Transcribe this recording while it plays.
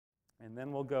and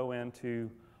then we'll go into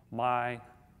my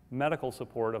medical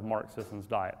support of Mark Sisson's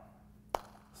diet.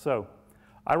 So,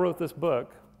 I wrote this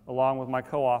book along with my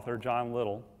co-author, John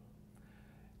Little.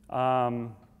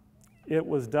 It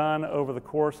was done over the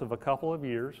course of a couple of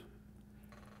years,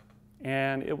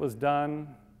 and it was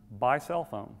done by cell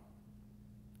phone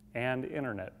and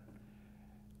internet.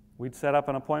 We'd set up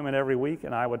an appointment every week,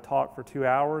 and I would talk for 2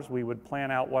 hours. We would plan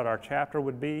out what our chapter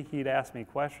would be. He'd ask me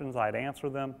questions, I'd answer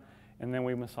them, and then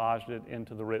we massaged it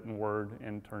into the written word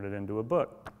and turned it into a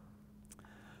book.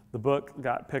 The book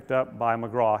got picked up by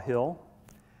McGraw-Hill,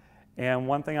 and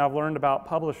one thing I've learned about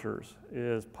publishers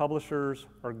is publishers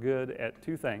are good at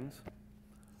two things.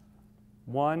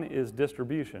 One is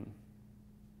distribution.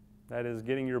 That is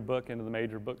getting your book into the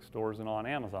major bookstores and on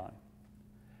Amazon.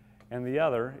 And the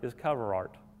other is cover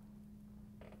art.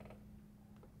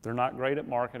 They're not great at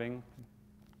marketing.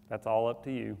 That's all up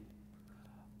to you.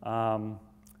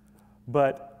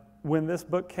 But when this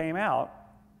book came out,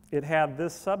 it had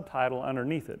this subtitle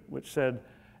underneath it, which said,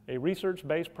 "A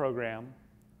research-based program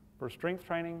for strength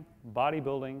training,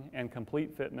 bodybuilding, and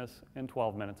complete fitness in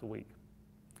 12 minutes a week."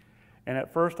 And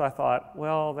at first I thought,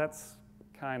 well, that's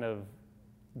kind of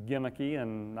gimmicky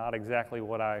and not exactly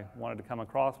what I wanted to come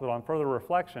across, but on further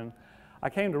reflection, I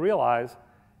came to realize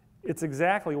it's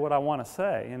exactly what I want to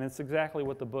say, and it's exactly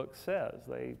what the book says.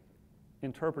 They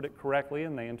interpret it correctly,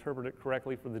 and they interpret it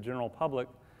correctly for the general public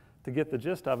to get the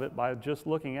gist of it by just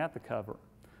looking at the cover.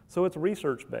 So it's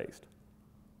research-based.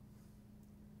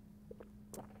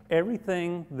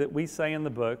 Everything that we say in the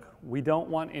book, we don't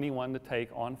want anyone to take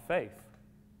on faith.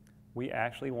 We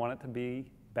actually want it to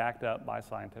be backed up by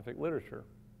scientific literature.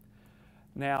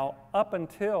 Now, up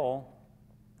until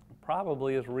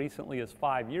probably as recently as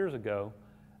 5 years ago,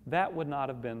 that would not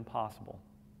have been possible,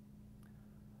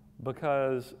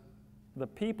 because the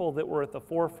people that were at the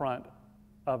forefront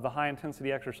of the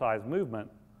high-intensity exercise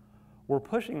movement were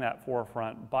pushing that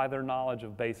forefront by their knowledge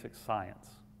of basic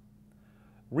science.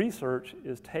 Research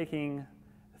is taking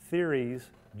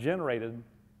theories generated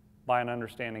by an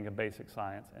understanding of basic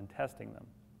science and testing them.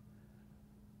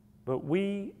 But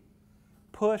we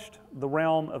pushed the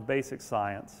realm of basic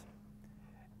science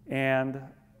and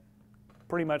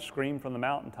pretty much screamed from the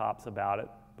mountaintops about it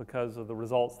because of the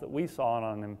results that we saw on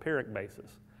an empiric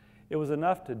basis. It was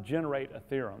enough to generate a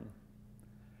theorem.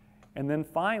 And then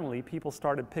finally, people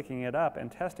started picking it up and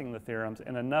testing the theorems,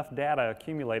 and enough data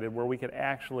accumulated where we could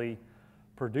actually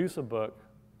produce a book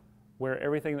where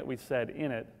everything that we said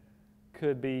in it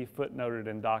could be footnoted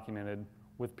and documented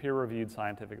with peer-reviewed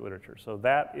scientific literature. So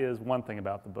that is one thing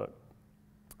about the book.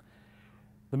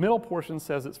 The middle portion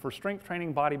says it's for strength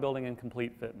training, bodybuilding, and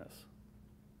complete fitness,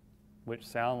 which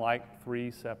sound like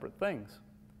three separate things.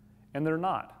 And they're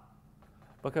not.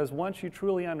 Because once you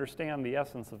truly understand the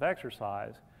essence of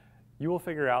exercise, you will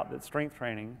figure out that strength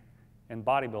training and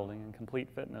bodybuilding and complete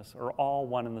fitness are all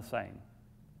one and the same.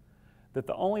 That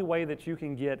the only way that you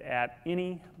can get at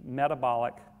any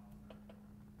metabolic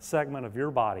segment of your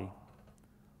body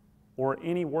or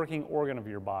any working organ of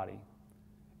your body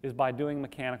is by doing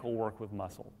mechanical work with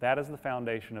muscle. That is the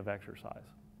foundation of exercise.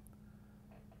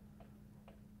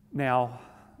 Now,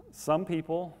 some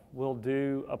people will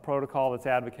do a protocol that's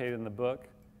advocated in the book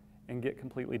and get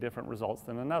completely different results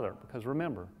than another, because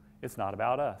remember, it's not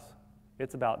about us,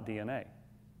 it's about DNA,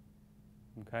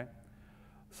 okay?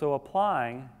 So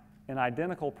applying an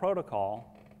identical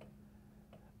protocol,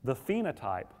 the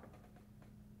phenotype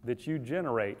that you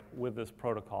generate with this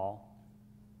protocol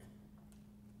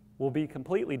will be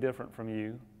completely different from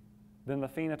you than the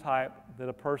phenotype that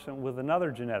a person with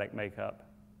another genetic makeup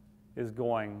is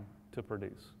going to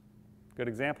produce. A good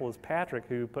example is Patrick,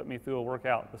 who put me through a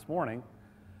workout this morning.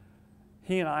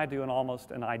 He and I do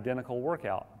almost an identical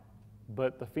workout,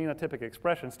 but the phenotypic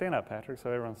expression, stand up, Patrick,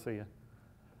 so everyone see you.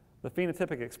 The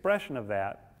phenotypic expression of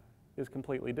that is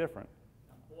completely different.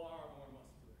 Far more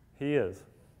muscular. He is.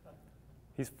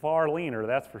 He's far leaner,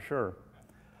 that's for sure.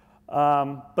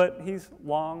 But he's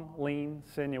long, lean,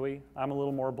 sinewy. I'm a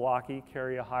little more blocky,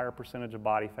 carry a higher percentage of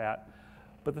body fat.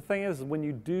 But the thing is, when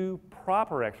you do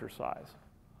proper exercise,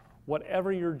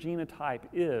 whatever your genotype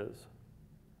is,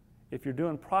 if you're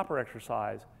doing proper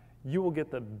exercise, you will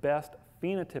get the best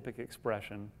phenotypic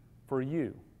expression for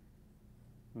you,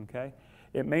 okay?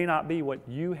 It may not be what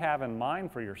you have in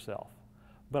mind for yourself,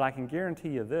 but I can guarantee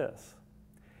you this,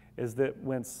 is that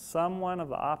when someone of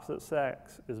the opposite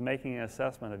sex is making an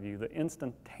assessment of you, the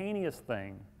instantaneous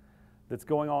thing that's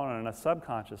going on a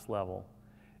subconscious level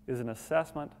is an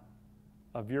assessment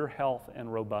of your health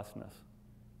and robustness.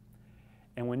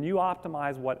 And when you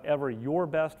optimize whatever your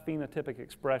best phenotypic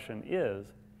expression is,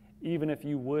 even if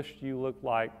you wished you looked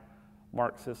like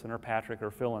Mark Sisson or Patrick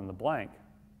or fill in the blank.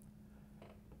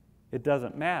 It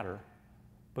doesn't matter,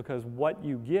 because what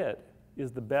you get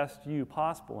is the best you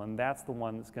possible, and that's the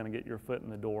one that's going to get your foot in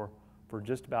the door for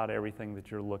just about everything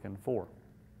that you're looking for.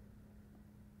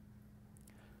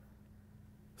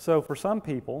 So for some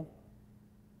people,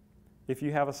 if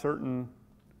you have a certain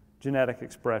genetic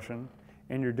expression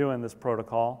and you're doing this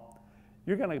protocol,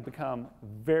 you're going to become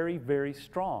very, very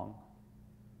strong.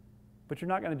 But you're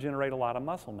not going to generate a lot of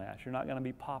muscle mass. You're not going to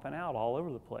be popping out all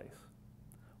over the place.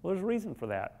 Well, there's a reason for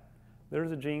that.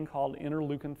 There's a gene called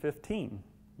interleukin-15.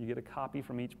 You get a copy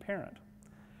from each parent.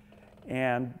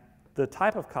 And the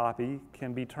type of copy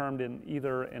can be termed in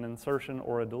either an insertion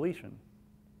or a deletion.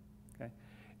 Okay?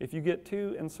 If you get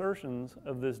 2 insertions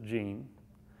of this gene,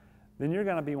 then you're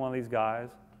going to be one of these guys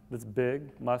that's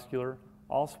big, muscular,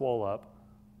 all swole up,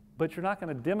 but you're not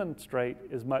going to demonstrate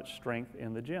as much strength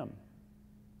in the gym.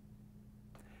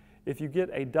 If you get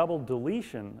a double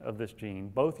deletion of this gene,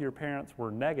 both your parents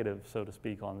were negative, so to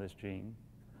speak, on this gene,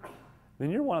 then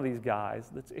you're one of these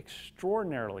guys that's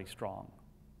extraordinarily strong,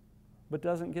 but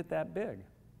doesn't get that big.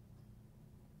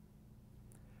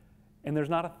 And there's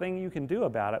not a thing you can do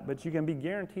about it, but you can be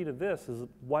guaranteed of this, is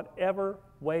whatever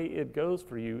way it goes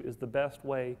for you is the best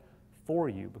way for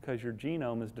you, because your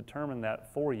genome has determined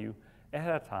that for you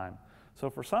ahead of time. So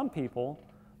for some people,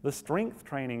 the strength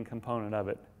training component of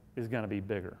it is going to be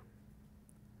bigger.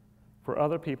 For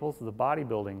other people, the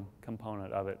bodybuilding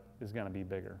component of it is going to be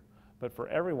bigger. But for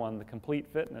everyone, the complete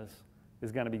fitness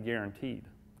is going to be guaranteed,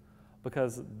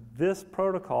 because this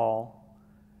protocol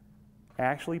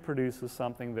actually produces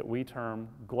something that we term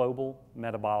global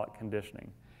metabolic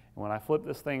conditioning. And when I flip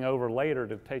this thing over later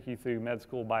to take you through med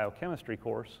school biochemistry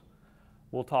course,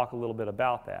 we'll talk a little bit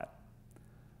about that.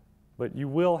 But you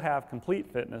will have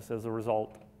complete fitness as a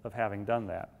result of having done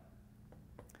that.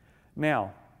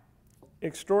 Now,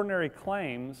 extraordinary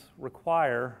claims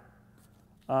require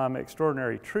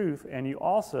extraordinary truth, and you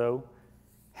also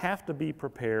have to be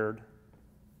prepared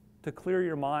to clear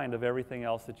your mind of everything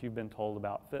else that you've been told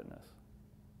about fitness.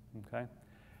 Okay?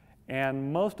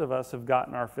 And most of us have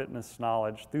gotten our fitness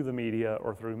knowledge through the media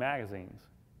or through magazines.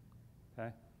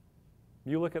 Okay?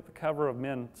 You look at the cover of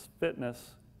Men's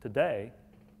Fitness today,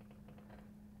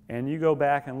 and you go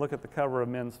back and look at the cover of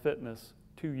Men's Fitness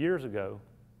 2 years ago,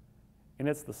 and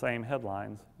it's the same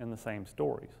headlines and the same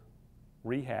stories,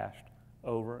 rehashed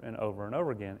over and over and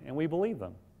over again, and we believe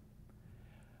them.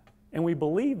 And we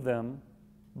believe them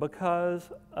because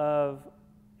of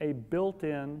a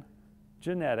built-in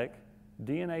genetic,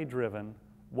 DNA-driven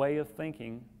way of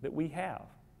thinking that we have.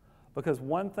 Because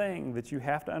one thing that you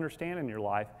have to understand in your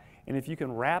life, and if you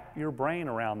can wrap your brain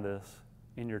around this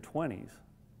in your 20s,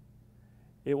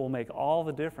 it will make all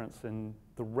the difference in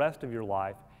the rest of your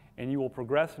life, and you will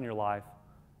progress in your life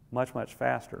much, much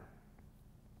faster.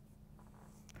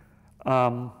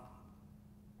 And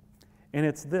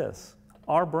it's this: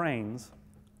 our brains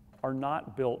are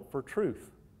not built for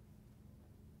truth.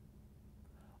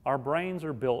 Our brains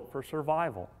are built for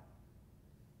survival.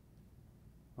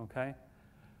 Okay?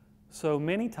 So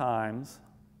many times,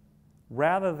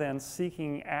 rather than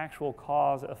seeking actual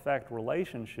cause-effect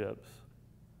relationships,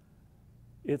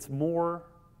 it's more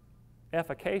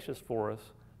efficacious for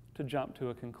us to jump to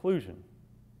a conclusion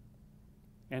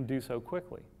and do so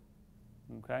quickly.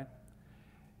 Okay?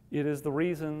 It is the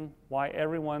reason why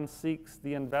everyone seeks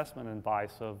the investment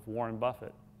advice of Warren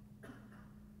Buffett.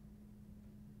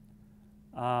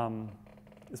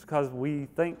 It's because we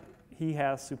think he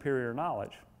has superior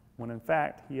knowledge, when in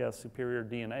fact he has superior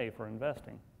DNA for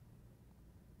investing.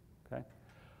 Okay?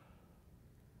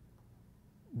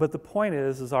 But the point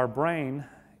is our brain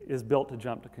is built to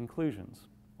jump to conclusions.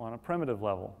 On a primitive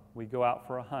level, we go out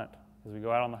for a hunt. As we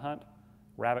go out on the hunt,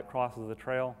 rabbit crosses the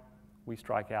trail, we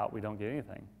strike out, we don't get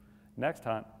anything. Next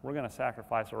hunt, we're going to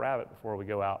sacrifice a rabbit before we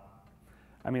go out.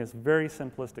 I mean, it's very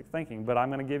simplistic thinking, but I'm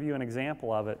going to give you an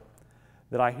example of it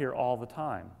that I hear all the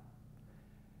time.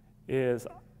 Is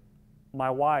my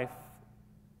wife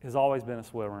has always been a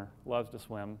swimmer, loves to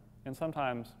swim, and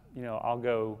sometimes, you know, I'll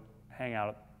go hang out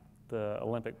at the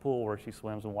Olympic pool where she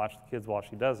swims and watch the kids while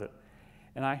she does it.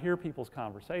 And I hear people's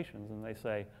conversations, and they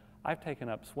say, I've taken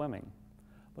up swimming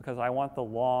because I want the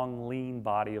long, lean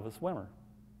body of a swimmer.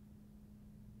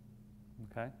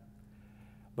 Okay?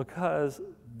 Because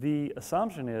the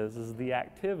assumption is the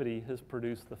activity has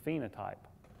produced the phenotype,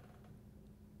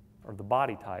 or the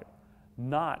body type,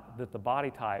 not that the body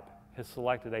type has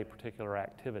selected a particular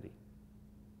activity.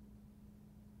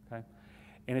 Okay?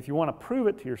 And if you want to prove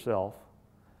it to yourself,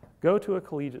 go to a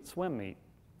collegiate swim meet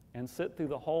and sit through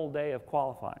the whole day of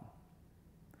qualifying.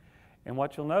 And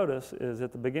what you'll notice is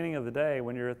at the beginning of the day,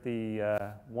 when you're at the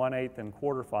 1/8 and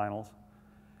quarterfinals,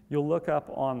 you'll look up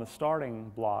on the starting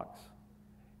blocks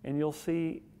and you'll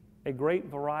see a great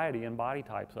variety in body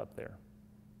types up there.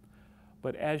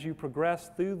 But as you progress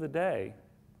through the day,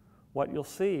 what you'll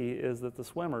see is that the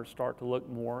swimmers start to look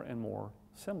more and more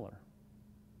similar.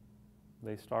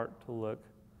 They start to look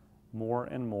more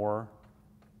and more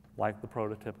like the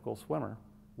prototypical swimmer.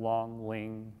 Long,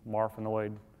 lean,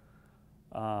 marfanoid,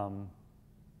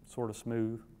 sort of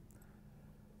smooth.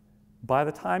 By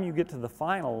the time you get to the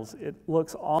finals, it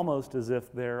looks almost as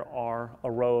if there are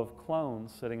a row of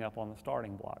clones sitting up on the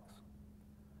starting blocks.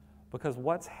 Because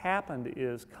what's happened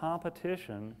is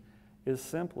competition is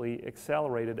simply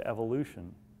accelerated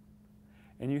evolution.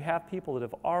 And you have people that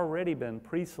have already been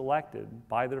pre-selected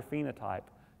by their phenotype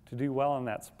to do well in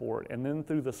that sport, and then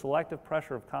through the selective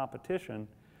pressure of competition,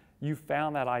 you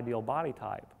found that ideal body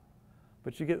type.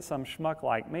 But you get some schmuck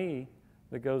like me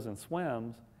that goes and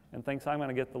swims and thinks I'm going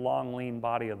to get the long, lean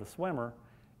body of the swimmer.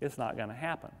 It's not going to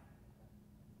happen.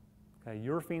 Okay,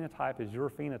 your phenotype is your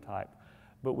phenotype.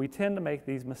 But we tend to make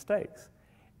these mistakes.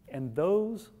 And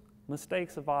those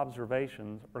mistakes of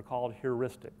observations are called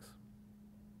heuristics.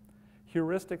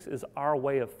 Heuristics is our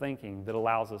way of thinking that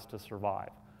allows us to survive.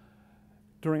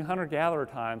 During hunter-gatherer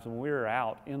times when we were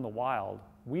out in the wild,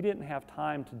 we didn't have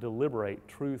time to deliberate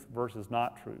truth versus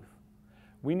not truth.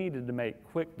 We needed to make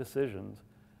quick decisions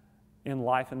in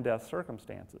life and death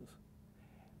circumstances.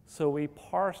 So we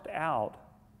parsed out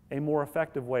a more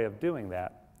effective way of doing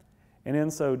that, and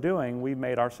in so doing, we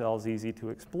made ourselves easy to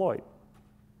exploit.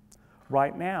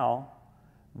 Right now,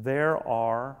 there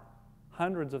are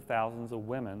hundreds of thousands of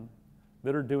women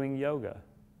that are doing yoga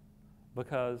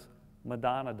because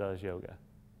Madonna does yoga.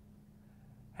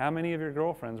 How many of your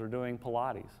girlfriends are doing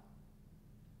Pilates?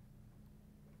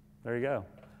 There you go.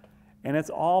 And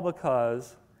it's all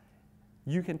because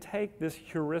you can take this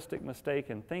heuristic mistake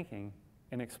in thinking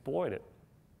and exploit it.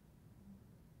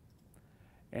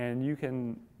 And you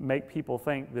can make people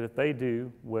think that if they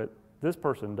do what this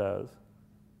person does,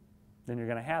 then you're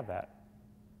going to have that.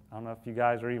 I don't know if you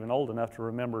guys are even old enough to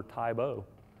remember Tae Bo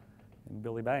and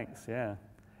Billy Banks, yeah.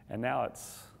 And now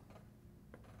it's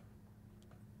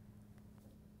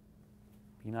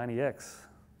P90X,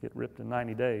 get ripped in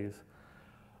 90 days.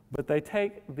 But they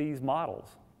take these models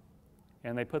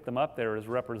and they put them up there as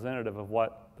representative of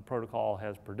what the protocol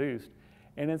has produced.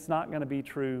 And it's not going to be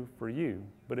true for you.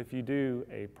 But if you do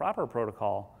a proper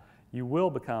protocol, you will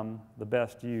become the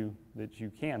best you that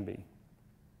you can be.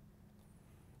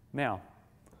 Now,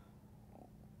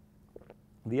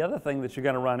 the other thing that you're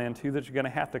going to run into that you're going to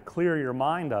have to clear your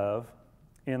mind of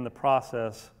in the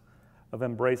process of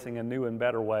embracing a new and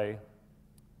better way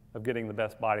of getting the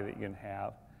best body that you can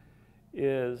have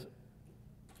is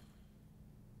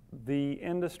the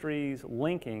industry's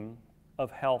linking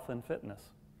of health and fitness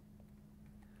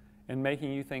and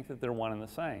making you think that they're one and the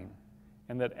same,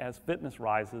 and that as fitness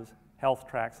rises, health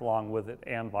tracks along with it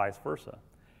and vice versa.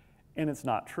 And it's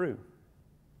not true,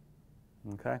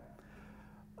 okay?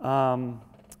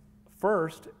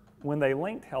 First, when they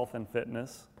linked health and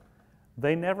fitness,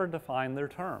 they never defined their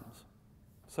terms.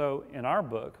 So in our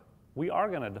book, we are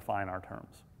going to define our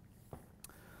terms.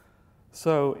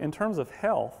 So in terms of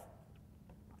health,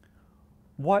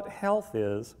 what health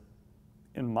is,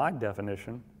 in my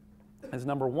definition, is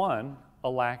number one, a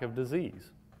lack of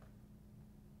disease.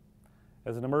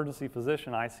 As an emergency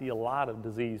physician, I see a lot of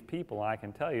diseased people, and I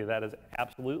can tell you that is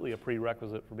absolutely a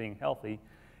prerequisite for being healthy,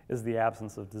 is the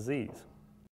absence of disease.